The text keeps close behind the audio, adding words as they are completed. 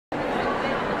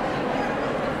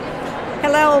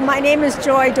Hello, my name is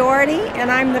Joy Dougherty, and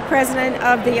I'm the president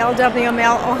of the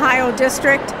LWML Ohio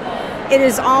District. It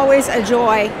is always a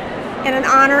joy and an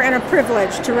honor and a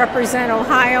privilege to represent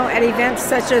Ohio at events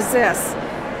such as this.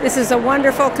 This is a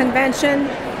wonderful convention,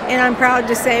 and I'm proud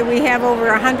to say we have over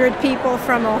 100 people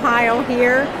from Ohio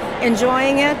here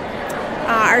enjoying it.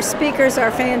 Our speakers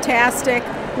are fantastic.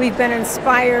 We've been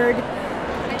inspired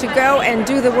to go and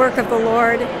do the work of the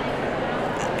Lord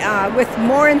with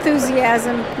more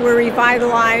enthusiasm. We're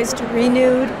revitalized,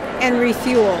 renewed, and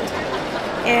refueled.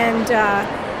 And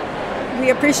we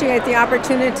appreciate the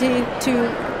opportunity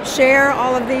to share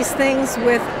all of these things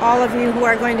with all of you who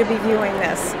are going to be viewing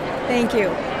this. Thank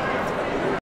you.